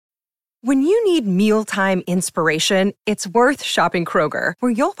When you need mealtime inspiration, it's worth shopping Kroger,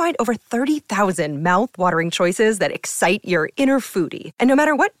 where you'll find over 30,000 mouth-watering choices that excite your inner foodie. And no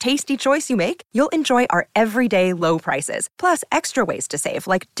matter what tasty choice you make, you'll enjoy our everyday low prices, plus extra ways to save,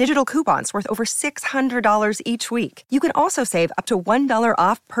 like digital coupons worth over $600 each week. You can also save up to $1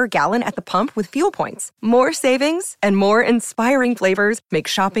 off per gallon at the pump with fuel points. More savings and more inspiring flavors make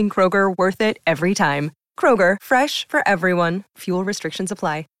shopping Kroger worth it every time. Kroger, fresh for everyone. Fuel restrictions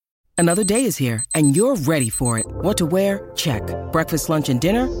apply. Another day is here, and you're ready for it. What to wear? Check. Breakfast, lunch, and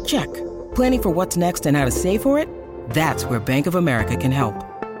dinner? Check. Planning for what's next and how to save for it? That's where Bank of America can help.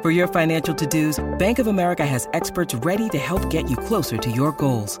 For your financial to-dos, Bank of America has experts ready to help get you closer to your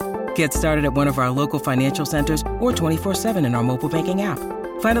goals. Get started at one of our local financial centers or 24/7 in our mobile banking app.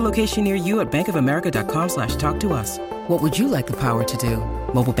 Find a location near you at bankofamerica.com/talktous. What would you like the power to do?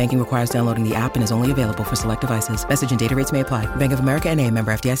 Mobile banking requires downloading the app and is only available for select devices. Message and data rates may apply. Bank of America N.A.,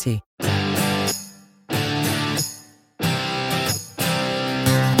 member FDIC.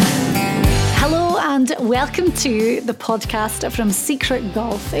 And welcome to the podcast from Secret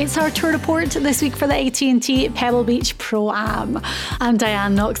Golf. It's our tour report this week for the AT&T Pebble Beach Pro-Am. I'm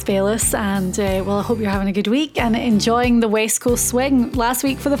Diane Knox-Bayless, and well, I hope you're having a good week and enjoying the West Coast swing. Last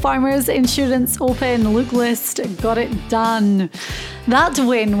week for the Farmers Insurance Open, Luke List got it done. That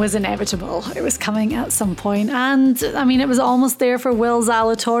win was inevitable. It was coming at some point. And I mean, it was almost there for Will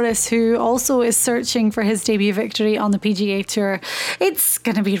Zalatoris, who also is searching for his debut victory on the PGA Tour. It's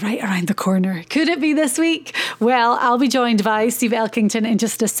going to be right around the corner. Could it be this week? Well, I'll be joined by Steve Elkington in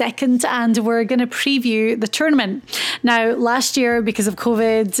just a second, and we're going to preview the tournament. Now, last year, because of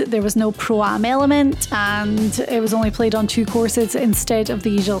COVID, there was no Pro-Am element, and it was only played on 2 courses instead of the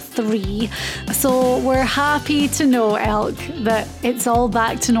usual 3. So we're happy to know, Elk, that it's all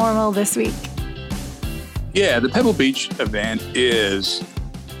back to normal this week. Yeah, the Pebble Beach event is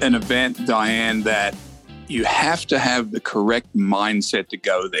an event, Diane, that you have to have the correct mindset to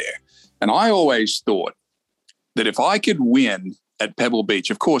go there. And I always thought that if I could win at Pebble Beach,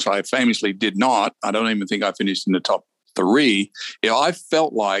 of course, I famously did not. I don't even think I finished in the top 3. I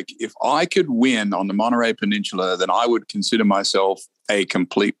felt like if I could win on the Monterey Peninsula, then I would consider myself a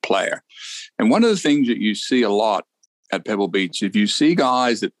complete player. And one of the things that you see a lot at Pebble Beach, if you see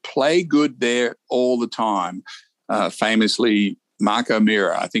guys that play good there all the time, famously Mark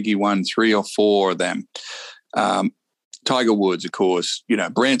O'Meara, I think he won 3 or 4 of them. Tiger Woods, of course,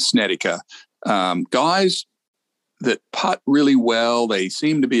 Brent Snedeker, guys that putt really well. They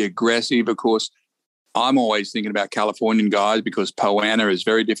seem to be aggressive. Of course, I'm always thinking about Californian guys because Poana is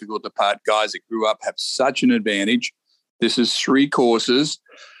very difficult to putt. Guys that grew up have such an advantage. This is 3 courses.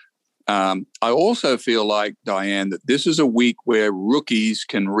 I also feel like, Diane, that this is a week where rookies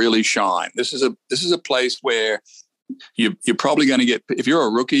can really shine. This is a place where you're probably going to get, if you're a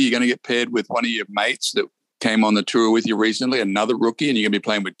rookie, you're going to get paired with one of your mates that came on the tour with you recently, another rookie, and you're going to be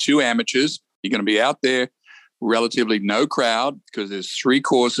playing with 2 amateurs. You're going to be out there, relatively no crowd, because there's 3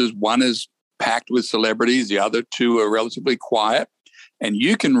 courses. One is packed with celebrities. The other 2 are relatively quiet. And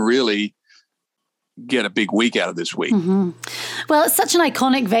you can really get a big week out of this week. Mm-hmm. Well, it's such an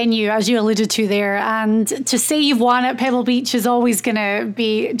iconic venue, as you alluded to there, and to say you've won at Pebble Beach is always going to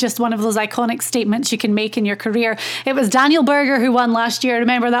be just one of those iconic statements you can make in your career. It was Daniel Berger who won last year.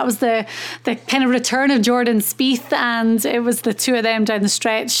 Remember, that was the kind of return of Jordan Spieth, and it was the 2 of them down the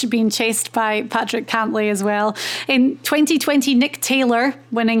stretch being chased by Patrick Cantlay as well. In 2020, Nick Taylor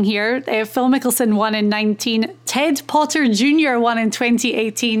winning here. Phil Mickelson won in 19. Ted Potter Jr. won in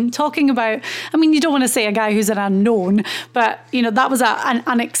 2018. Talking about, I mean, you don't want to say a guy who's an unknown, but that was an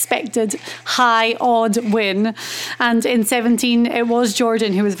unexpected high odd win. And in 17, it was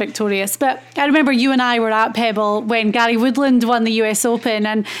Jordan who was victorious. But I remember you and I were at Pebble when Gary Woodland won the US Open,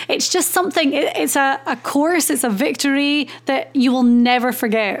 and it's just something, it's a course, it's a victory that you will never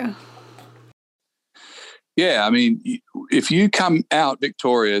forget. Yeah, I mean, if you come out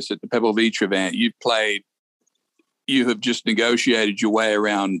victorious at the Pebble Beach event, you have just negotiated your way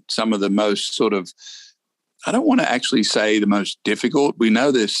around some of the most sort of, I don't want to actually say the most difficult. We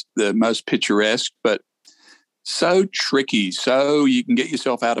know this, the most picturesque, but so tricky. So you can get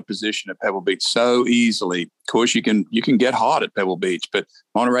yourself out of position at Pebble Beach so easily. Of course, you can get hot at Pebble Beach, but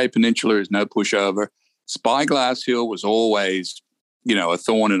Monterey Peninsula is no pushover. Spyglass Hill was always, a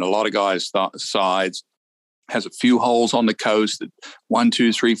thorn in a lot of guys' sides. Has a few holes on the coast that 1,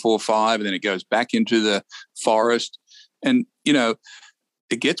 2, 3, 4, 5, and then it goes back into the forest. And,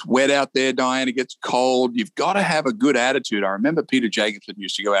 it gets wet out there, Diane. It gets cold. You've got to have a good attitude. I remember Peter Jacobsen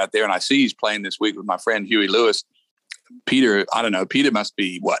used to go out there, and I see he's playing this week with my friend Huey Lewis. Peter, I don't know, Peter must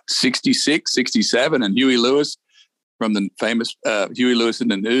be, 66, 67, and Huey Lewis, from the famous Huey Lewis and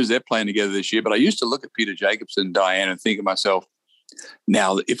the News. They're playing together this year. But I used to look at Peter Jacobsen, Diane, and think of myself,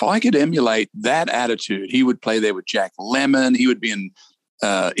 now, if I could emulate that attitude, he would play there with Jack Lemmon. He would be in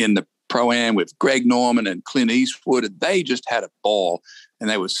the Pro-Am with Greg Norman and Clint Eastwood. And they just had a ball. And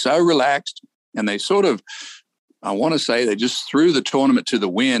they were so relaxed. And they sort of, I want to say, they just threw the tournament to the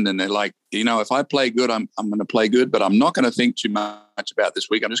wind. And they're like, if I play good, I'm going to play good. But I'm not going to think too much about this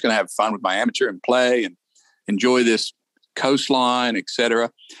week. I'm just going to have fun with my amateur and play and enjoy this coastline,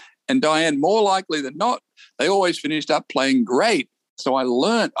 etc. And Diane, more likely than not, they always finished up playing great. So I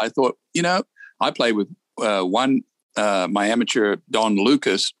learned, I thought, I played with my amateur, Don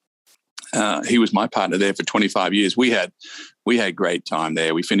Lucas. He was my partner there for 25 years. We had great time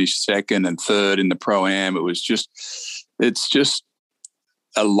there. We finished second and third in the Pro-Am. It's just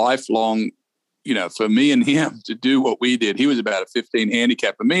a lifelong, for me and him to do what we did. He was about a 15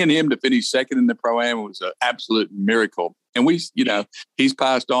 handicap. For me and him to finish second in the Pro-Am was an absolute miracle. And he's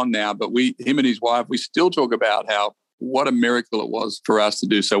passed on now, but him and his wife, we still talk about what a miracle it was for us to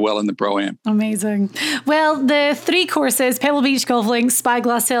do so well in the Pro-Am. Amazing. Well, the three courses, Pebble Beach Golf Links,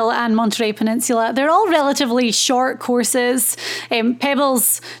 Spyglass Hill and Monterey Peninsula, they're all relatively short courses.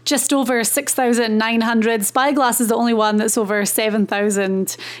 Pebble's just over 6,900. Spyglass is the only one that's over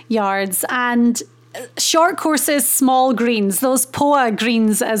 7,000 yards. And short courses, small greens, those POA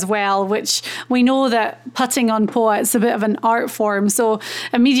greens as well, which we know that putting on POA, it's a bit of an art form. So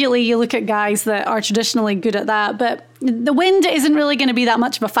immediately you look at guys that are traditionally good at that. But the wind isn't really going to be that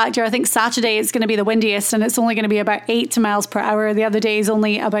much of a factor. I think Saturday it's going to be the windiest and it's only going to be about 8 miles per hour. The other day is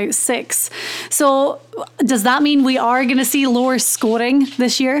only about 6. So does that mean we are going to see lower scoring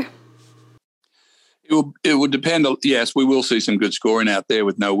this year? It would depend. Yes, we will see some good scoring out there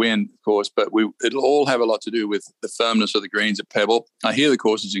with no wind, of course, but it'll all have a lot to do with the firmness of the greens at Pebble. I hear the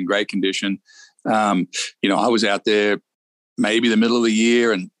course is in great condition. I was out there maybe the middle of the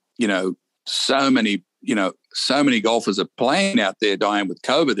year and, so many golfers are playing out there, Diane, with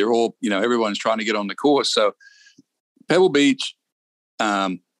COVID. They're all, everyone's trying to get on the course. So Pebble Beach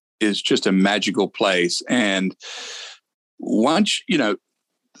is just a magical place. And once,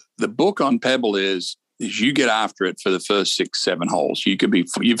 the book on Pebble is you get after it for the first 6, 7 holes.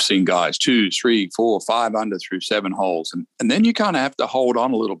 You've seen guys 2, 3, 4, 5 under through 7 holes. And then you kind of have to hold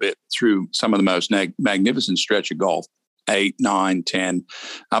on a little bit through some of the most magnificent stretch of golf, 8, 9, 10,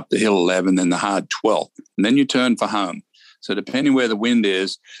 up the hill 11, then the hard 12. And then you turn for home. So depending where the wind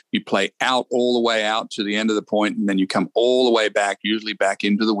is, you play out all the way out to the end of the point, and then you come all the way back, usually back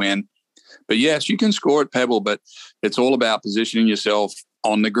into the wind. But yes, you can score at Pebble, but it's all about positioning yourself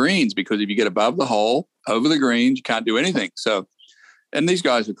on the greens, because if you get above the hole, over the greens, you can't do anything. So, and these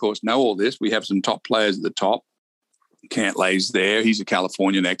guys, of course, know all this. We have some top players at the top. Cantlay's there. He's a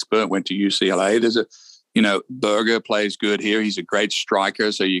Californian expert, went to UCLA. There's Berger plays good here. He's a great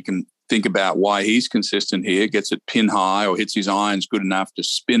striker. So you can think about why he's consistent here, gets it pin high or hits his irons good enough to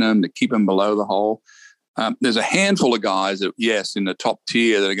spin them, to keep them below the hole. There's a handful of guys that, yes, in the top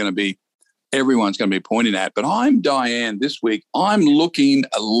tier that are going to be, everyone's going to be pointing at. But Diane, this week, I'm looking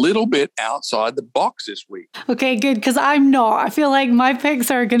a little bit outside the box this week. Okay, good, because I'm not. I feel like my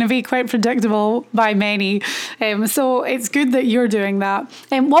picks are going to be quite predictable by many. So it's good that you're doing that.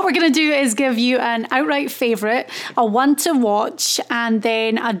 And what we're going to do is give you an outright favourite, a one to watch, and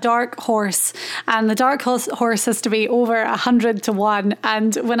then a dark horse. And the dark horse has to be over 100 to 1.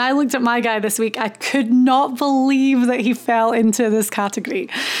 And when I looked at my guy this week, I could not believe that he fell into this category.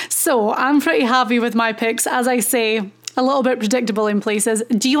 So I'm pretty happy with my picks. As I say, a little bit predictable in places.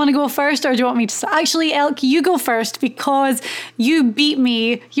 Do you want to go first, or do you want me to start? Actually, Elk, you go first, because you beat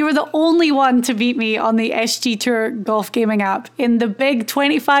me. You were the only one to beat me on the SG Tour Golf Gaming app in the big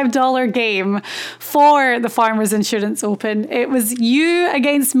 $25 game for the Farmers Insurance Open. It was you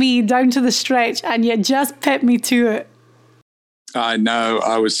against me down to the stretch, and you just pipped me to it. I know.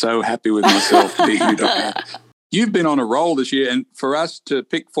 I was so happy with myself to beat you. You've been on a roll this year, and for us to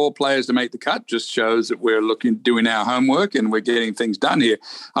pick 4 players to make the cut just shows that we're doing our homework and we're getting things done here.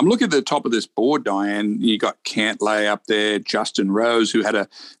 I'm looking at the top of this board, Diane. You got Cantlay up there, Justin Rose, who had a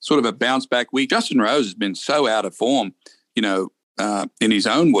sort of a bounce back week. Justin Rose has been so out of form, in his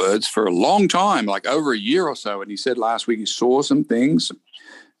own words, for a long time, like over a year or so. And he said last week he saw some things.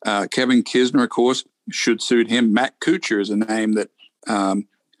 Kevin Kisner, of course, should suit him. Matt Kuchar is a name that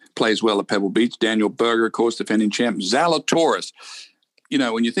plays well at Pebble Beach. Daniel Berger, of course, defending champ. Zalatoris.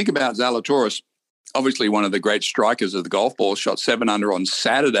 When you think about Zalatoris, obviously one of the great strikers of the golf ball, shot 7 under on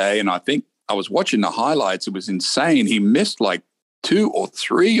Saturday. And I think I was watching the highlights. It was insane. He missed like 2 or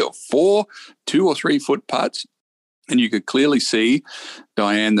 3 or 4 2 or 3 foot putts. And you could clearly see,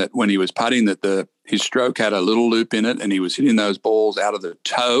 Diane, that when he was putting, that his stroke had a little loop in it, and he was hitting those balls out of the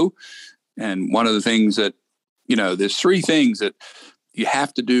toe. And one of the things that, there's three things that you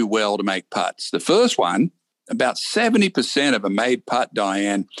have to do well to make putts. The first one, about 70% of a made putt,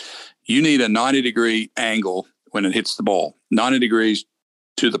 Diane, you need a 90-degree angle when it hits the ball, 90 degrees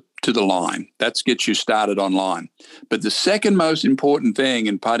to the line. That gets you started on line. But the second most important thing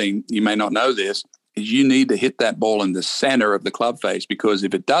in putting, you may not know this, is you need to hit that ball in the center of the club face, because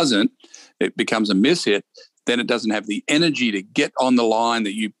if it doesn't, it becomes a mishit. Then it doesn't have the energy to get on the line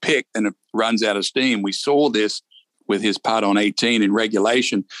that you picked, and it runs out of steam. We saw this with his putt on 18 in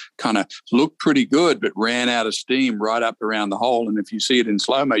regulation, kind of looked pretty good, but ran out of steam right up around the hole. And if you see it in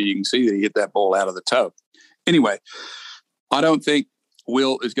slow-mo, you can see that he hit that ball out of the toe. Anyway, I don't think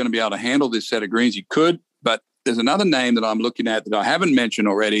Will is going to be able to handle this set of greens. He could, but there's another name that I'm looking at that I haven't mentioned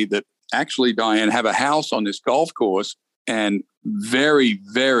already that actually, Diane, have a house on this golf course, and very,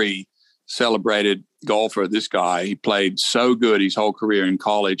 very celebrated golfer. This guy, he played so good his whole career in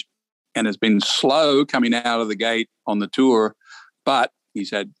college and has been slow coming out of the gate on the tour, but he's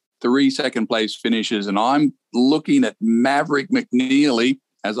had 3 second-place finishes, and I'm looking at Maverick McNeely.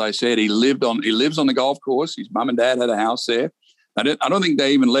 As I said, he lives on the golf course. His mum and dad had a house there. I don't think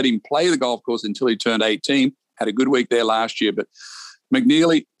they even let him play the golf course until he turned 18. Had a good week there last year, but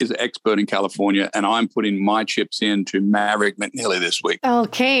McNeely is an expert in California, and I'm putting my chips in to Maverick McNeely this week.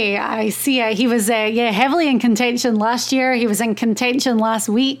 Okay, I see. He was heavily in contention last year. He was in contention last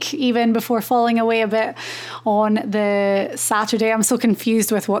week, even before falling away a bit on the Saturday. I'm so confused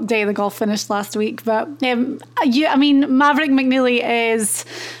with what day the golf finished last week. But Maverick McNeely is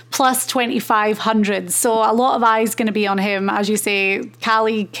plus 2,500. So a lot of eyes going to be on him. As you say,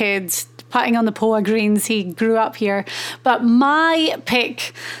 Cali kid, putting on the POA greens. He grew up here. But my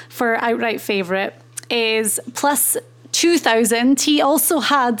pick for outright favourite is plus 2,000. He also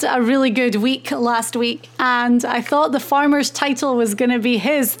had a really good week last week, and I thought the Farmers title was going to be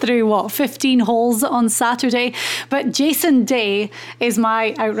his through 15 holes on Saturday. But Jason Day is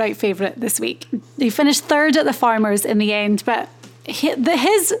my outright favourite this week. He finished third at the Farmers in the end, but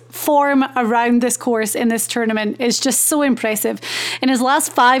his form around this course in this tournament is just so impressive. In his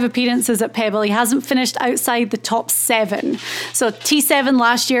last 5 appearances at Pebble, he hasn't finished outside the top 7. So T7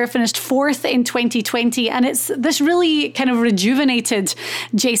 last year, finished 4th in 2020, and it's this really kind of rejuvenated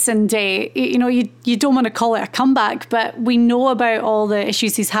Jason Day. You don't want to call it a comeback, but we know about all the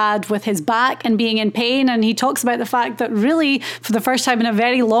issues he's had with his back and being in pain, and he talks about the fact that really, for the first time in a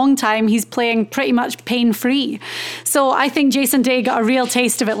very long time, he's playing pretty much pain-free. So I think Jason Day got a real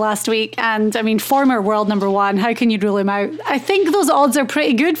taste of it last week, and I mean, former world number 1, how can you rule him out? I think those odds are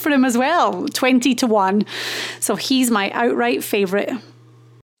pretty good for him as well, 20-1. So he's my outright favourite.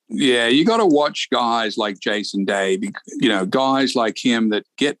 Yeah, you got to watch guys like Jason Day, guys like him that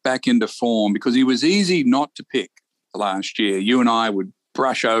get back into form, because he was easy not to pick last year. You and I would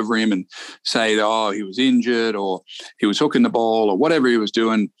brush over him and say, oh, he was injured, or he was hooking the ball, or whatever he was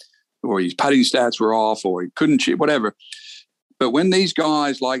doing, or his putting stats were off, or he couldn't chip, whatever. But when these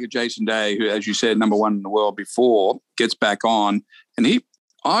guys like a Jason Day, who, as you said, number 1 in the world before, gets back on, and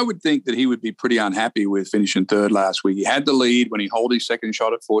I would think that he would be pretty unhappy with finishing third last week. He had the lead when he held his second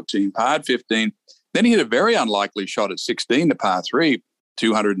shot at 14, parred 15. Then he hit a very unlikely shot at 16 to par 3,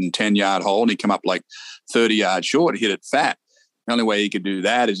 210-yard hole, and he came up like 30 yards short, hit it fat. The only way he could do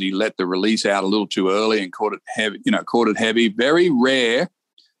that is he let the release out a little too early and caught it heavy. Very rare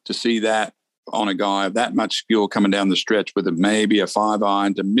to see that on a guy of that much skill coming down the stretch with maybe a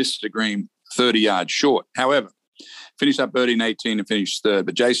 5-iron to miss the green 30 yards short. However, finished up birdie in 18 and finished third.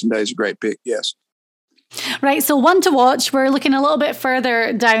 But Jason Day is a great pick, yes. Right, so one to watch. We're looking a little bit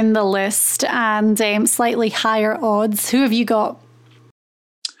further down the list and slightly higher odds. Who have you got?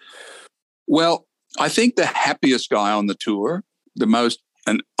 Well, I think the happiest guy on the tour, the most,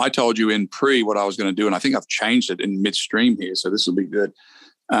 and I told you in pre what I was going to do, and I think I've changed it in midstream here, so this will be good.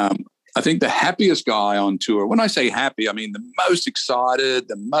 I think the happiest guy on tour, when I say happy, I mean the most excited,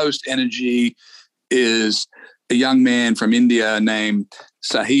 the most energy, is a young man from India named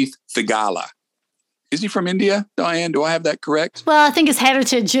Sahith Theegala. Is he from India, Diane? Do I have that correct? Well, I think his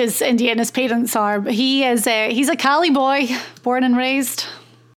heritage is Indian, his parents are, but he's a Cali boy, born and raised.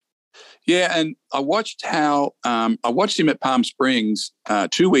 Yeah, and I watched him at Palm Springs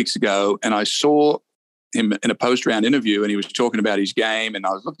 2 weeks ago, and I saw him in a post-round interview, and he was talking about his game, and I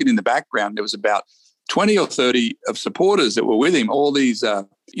was looking in the background. There was about 20 or 30 of supporters that were with him. All these, they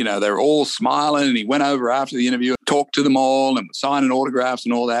were all smiling, and he went over after the interview, talked to them all, and was signing autographs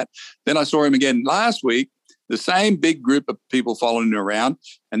and all that. Then I saw him again last week, the same big group of people following him around.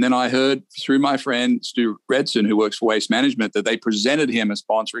 And then I heard through my friend Stu Redson, who works for Waste Management, that they presented him a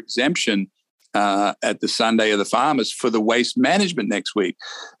sponsor exemption at the Sunday of the Farmers for the waste management next week.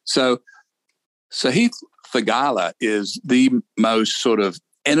 So Heath Thagala is the most sort of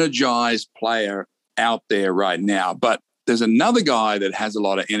energized player out there right now. But there's another guy that has a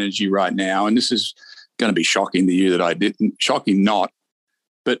lot of energy right now, and this is going to be shocking to you that I didn't, shocking not,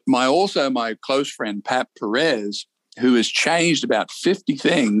 but my close friend, Pat Perez, who has changed about 50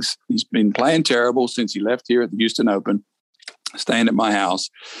 things. He's been playing terrible since he left here at the Houston Open, staying at my house.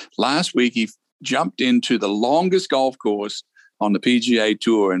 Last week, he jumped into the longest golf course on the PGA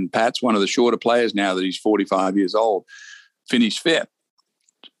Tour, and Pat's one of the shorter players now that he's 45 years old, finished fifth.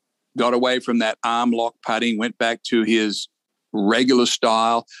 Got away from that arm lock putting, went back to his regular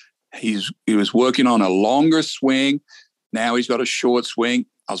style. He was working on a longer swing. Now he's got a short swing.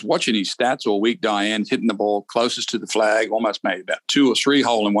 I was watching his stats all week, Diane, hitting the ball closest to the flag, almost made about 2 or 3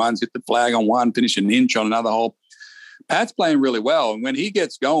 hole-in-ones, hit the flag on one, finished an inch on another hole. Pat's playing really well. And when he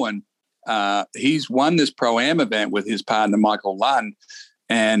gets going, he's won this Pro-Am event with his partner, Michael Lunn.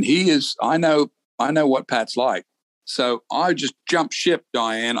 And I know what Pat's like. So I just jumped ship,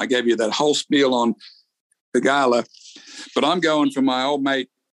 Diane. I gave you that whole spiel on the gala, but I'm going for my old mate,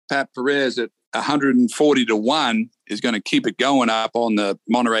 Pat Perez, at 140 to 1 is going to keep it going up on the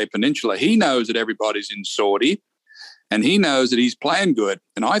Monterey Peninsula. He knows that everybody's in Saudi, and he knows that he's playing good.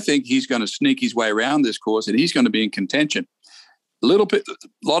 And I think he's going to sneak his way around this course, and he's going to be in contention. A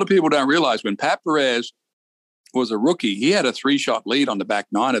lot of people don't realize when Pat Perez was a rookie, he had a 3-shot lead on the back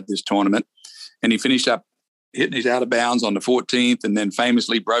 9 of this tournament, and he finished up hitting his out of bounds on the 14th, and then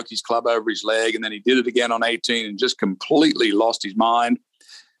famously broke his club over his leg. And then he did it again on 18 and just completely lost his mind.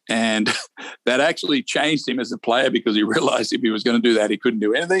 And that actually changed him as a player, because he realized if he was going to do that, he couldn't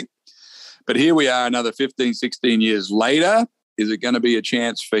do anything. But here we are another 15, 16 years later. Is it going to be a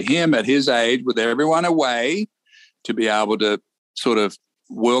chance for him at his age, with everyone away, to be able to sort of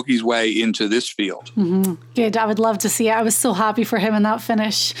work his way into this field? Mm-hmm. Good. I would love to see it. I was so happy for him in that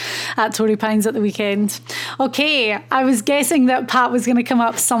finish at Torrey Pines at the weekend. Okay, I was guessing that Pat was going to come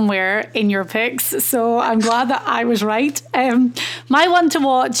up somewhere in your picks, so I'm glad that I was right. My one to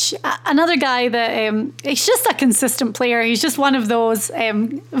watch, another guy that he's just a consistent player. He's just one of those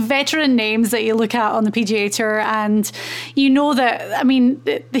veteran names that you look at on the PGA Tour, and you know that, I mean,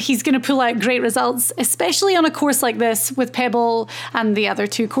 he's going to pull out great results, especially on a course like this with Pebble and the other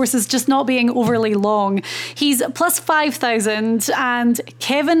 2 courses just not being overly long. He's plus 5,000, and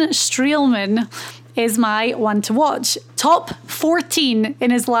Kevin Streelman is my one to watch. Top 14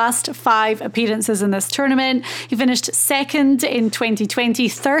 in his last 5 appearances in this tournament. He finished 2nd in 2020,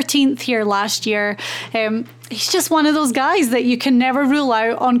 13th here last year. He's just one of those guys that you can never rule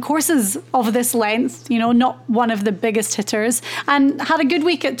out on courses of this length, you know, not one of the biggest hitters, and had a good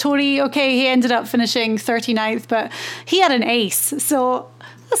week at Torrey. Okay, he ended up finishing 39th, but he had an ace. So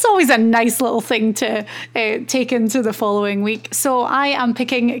that's always a nice little thing to take into the following week. So I am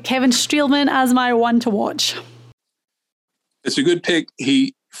picking Kevin Streelman as my one to watch. It's a good pick.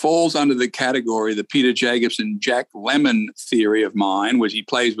 He falls under the category, the Peter Jacobsen, Jack Lemmon theory of mine, where he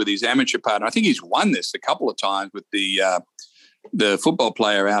plays with his amateur partner. I think he's won this a couple of times with the football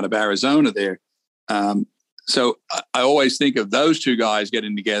player out of Arizona there. So I always think of those 2 guys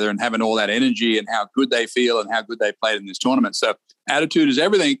getting together and having all that energy and how good they feel and how good they played in this tournament. So attitude is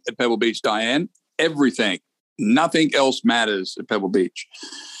everything at Pebble Beach, Diane. Everything. Nothing else matters at Pebble Beach.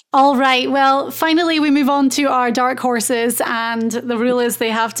 All right. Well, finally, we move on to our dark horses, and the rule is they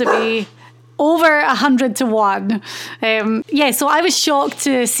have to be over 100 to 1. So I was shocked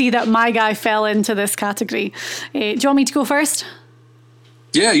to see that my guy fell into this category. Do you want me to go first?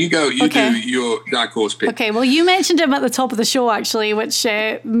 Yeah, you go. You do your dark horse pick. Okay, well, you mentioned him at the top of the show, actually, which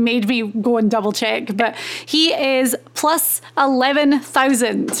made me go and double check. But he is plus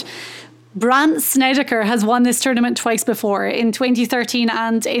 11,000. Brandt Snedeker has won this tournament twice before, in 2013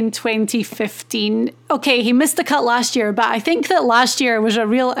 and in 2015. Okay, he missed the cut last year, but I think that last year was a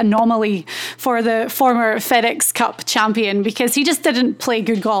real anomaly for the former FedEx Cup champion, because he just didn't play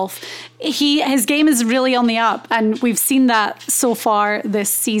good golf. His game is really on the up, and we've seen that so far this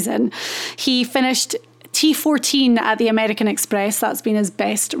season. He finished T14 at the American Express. That's been his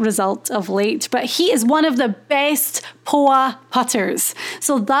best result of late. But he is one of the best POA putters.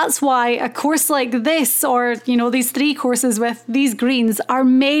 So that's why a course like this, or, you know, these 3 courses with these greens, are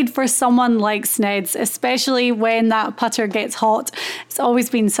made for someone like Sneds, especially when that putter gets hot. It's always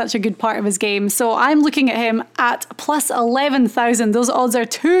been such a good part of his game. So I'm looking at him at plus 11,000. Those odds are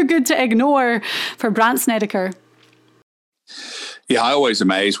too good to ignore for Brandt Snedeker. Yeah, I always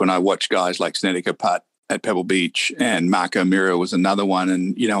amaze when I watch guys like Snedeker putt at Pebble Beach, and Mark O'Meara was another one.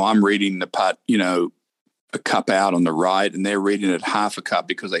 And, you know, I'm reading the putt, you know, a cup out on the right, and they're reading it half a cup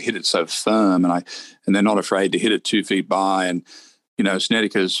because they hit it so firm, and they're not afraid to hit it 2 feet by. And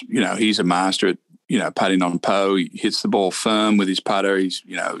Snedecker's, he's a master at putting on Poe. He hits the ball firm with his putter. He's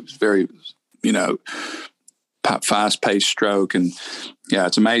he's very fast-paced stroke, and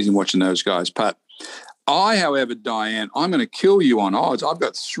it's amazing watching those guys putt. I, however, Diane, I'm going to kill you on odds. I've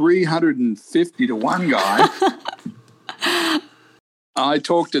got 350 to 1 guy. I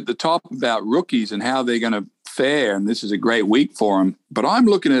talked at the top about rookies and how they're going to fare, and this is a great week for them. But I'm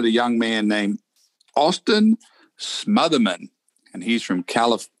looking at a young man named Austin Smotherman, and he's from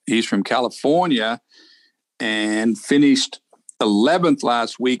California, and finished 11th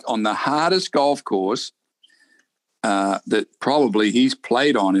last week on the hardest golf course that probably he's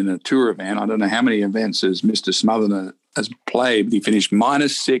played on in a tour event. I don't know how many events as Mr. Smotherman has played, but he finished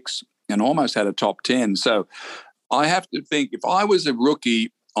 -6 and almost had a top 10. So I have to think, if I was a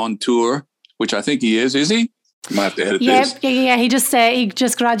rookie on tour, which I think he is he? I might have to edit this. Yeah. He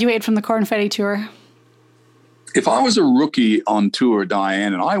just graduated from the Corn Ferry Tour. If I was a rookie on tour,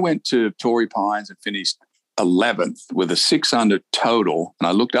 Diane, and I went to Torrey Pines and finished 11th with a 6 under total, and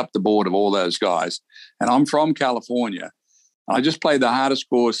I looked up the board of all those guys, and I'm from California, and I just played the hardest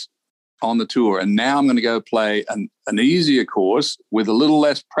course on the tour, and now I'm going to go play an easier course with a little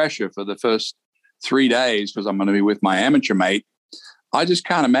less pressure for the first 3 days because I'm going to be with my amateur mate. I just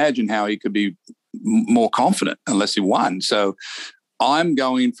can't imagine how he could be more confident unless he won. So I'm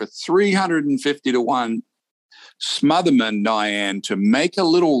going for 350 to 1 Smotherman, Diane, to make a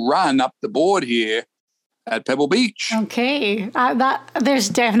little run up the board here at Pebble Beach. Okay, there's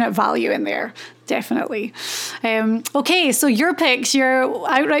definite value in there, definitely. Okay, so your picks, your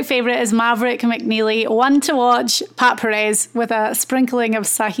outright favourite is Maverick McNeely, 1 to watch, Pat Perez, with a sprinkling of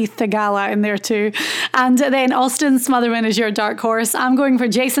Sahith Theegala in there too. And then Austin Smotherman is your dark horse. I'm going for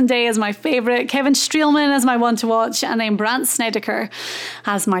Jason Day as my favourite, Kevin Streelman as my 1 to watch, and then Brandt Snedeker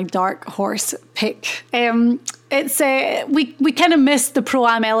as my dark horse pick. It's we kind of missed the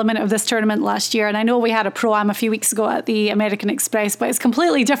Pro-Am element of this tournament last year, and I know we had a Pro-Am a few weeks ago at the American Express, but it's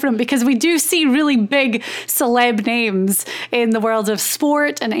completely different because we do see really big celeb names in the world of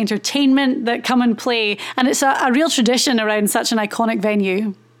sport and entertainment that come and play, and it's a real tradition around such an iconic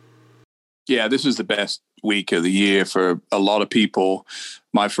venue. Yeah, this is the best week of the year for a lot of people.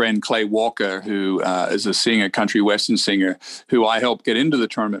 My friend Clay Walker, who is a singer, country western singer, who I helped get into the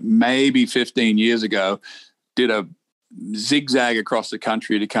tournament maybe 15 years ago, did a zigzag across the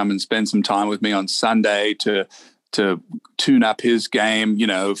country to come and spend some time with me on Sunday to tune up his game,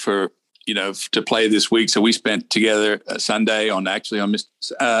 to play this week. So we spent together Saturday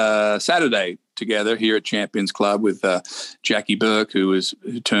together here at Champions Club with Jackie Burke, who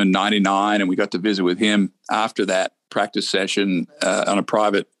turned 99, and we got to visit with him after that practice session on a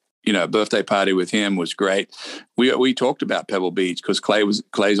private birthday party with him. Was great. We talked about Pebble Beach because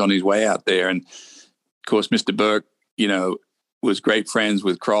Clay's on his way out there, and of course, Mr. Burke, was great friends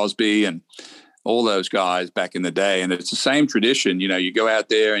with Crosby and all those guys back in the day. And it's the same tradition. You go out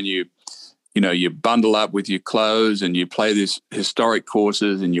there and you bundle up with your clothes and you play these historic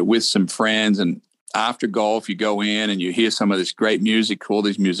courses and you're with some friends. And after golf, you go in and you hear some of this great music. All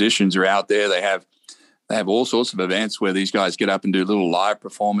these musicians are out there. They have all sorts of events where these guys get up and do little live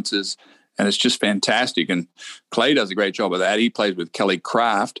performances. And it's just fantastic. And Clay does a great job of that. He plays with Kelly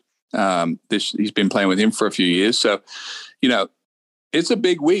Craft. He's been playing with him for a few years. So, it's a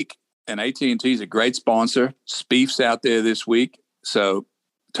big week, and AT&T is a great sponsor. Spieth's out there this week. So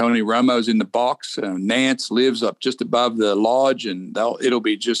Tony Romo's in the box. Nance lives up just above the lodge, and it'll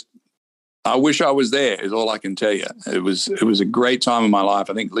be just, I wish I was there is all I can tell you. It was a great time in my life.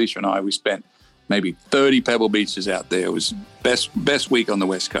 I think Lisa and I, we spent maybe 30 Pebble Beaches out there. It was best week on the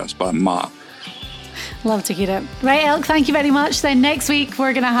West Coast by a mile. Love to hear it. Right, Elk, thank you very much. Then next week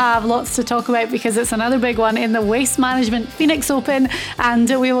we're going to have lots to talk about because it's another big one in the Waste Management Phoenix Open, and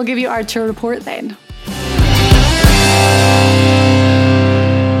we will give you our tour report then.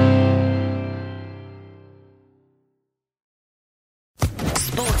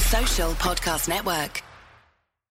 Sports Social Podcast Network.